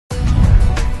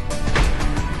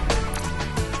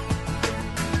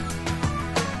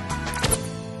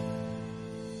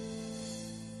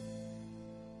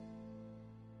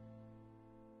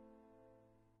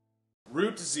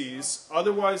root disease,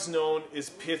 otherwise known as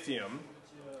Pythium,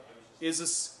 is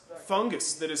a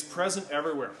fungus that is present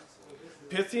everywhere.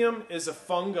 Pythium is a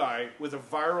fungi with a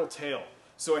viral tail,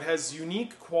 so it has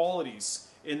unique qualities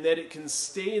in that it can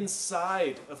stay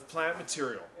inside of plant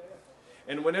material.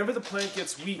 And whenever the plant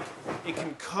gets weak, it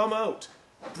can come out,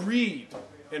 breed,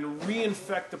 and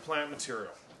reinfect the plant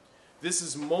material. This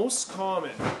is most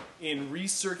common in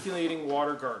recirculating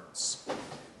water gardens.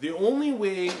 The only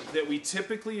way that we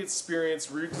typically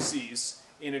experience root disease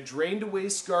in a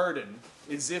drain-to-waste garden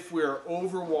is if we are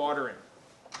overwatering.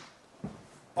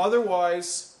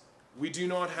 Otherwise, we do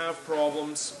not have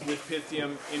problems with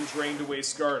Pythium in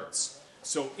drain-to-waste gardens.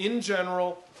 So in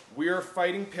general, we are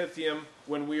fighting Pythium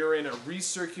when we are in a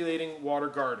recirculating water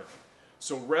garden.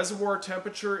 So reservoir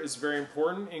temperature is very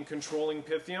important in controlling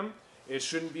Pythium. It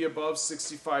shouldn't be above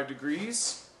 65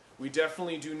 degrees. We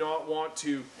definitely do not want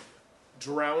to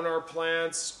drown our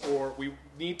plants, or we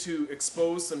need to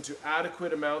expose them to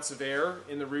adequate amounts of air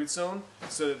in the root zone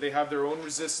so that they have their own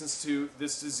resistance to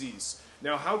this disease.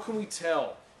 Now, how can we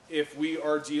tell if we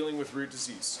are dealing with root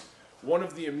disease? One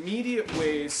of the immediate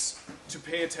ways to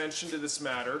pay attention to this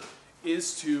matter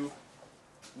is to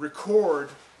record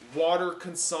water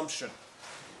consumption.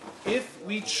 If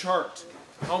we chart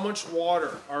how much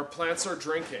water our plants are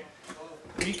drinking,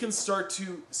 we can start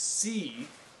to see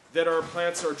that our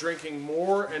plants are drinking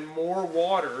more and more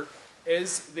water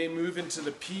as they move into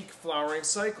the peak flowering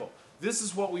cycle. This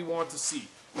is what we want to see.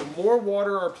 The more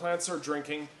water our plants are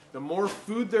drinking, the more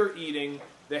food they're eating,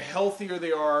 the healthier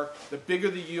they are, the bigger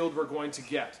the yield we're going to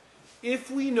get.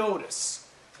 If we notice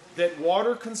that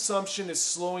water consumption is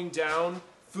slowing down,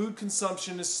 food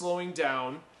consumption is slowing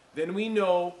down, then we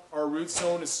know our root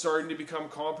zone is starting to become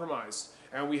compromised,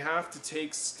 and we have to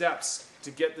take steps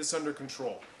to get this under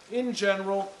control. In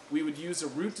general, we would use a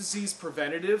root disease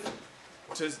preventative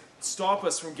to stop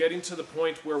us from getting to the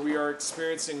point where we are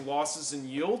experiencing losses in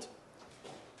yield.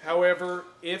 However,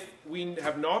 if we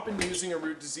have not been using a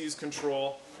root disease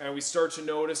control and we start to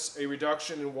notice a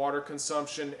reduction in water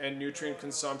consumption and nutrient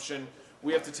consumption,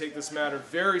 we have to take this matter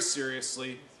very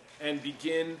seriously and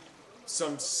begin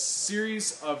some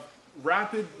series of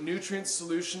rapid nutrient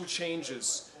solution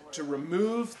changes to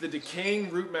remove the decaying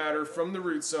root matter from the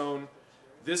root zone.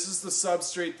 This is the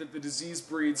substrate that the disease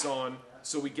breeds on,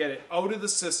 so we get it out of the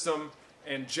system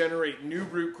and generate new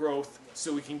root growth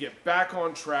so we can get back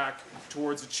on track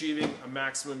towards achieving a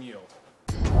maximum yield.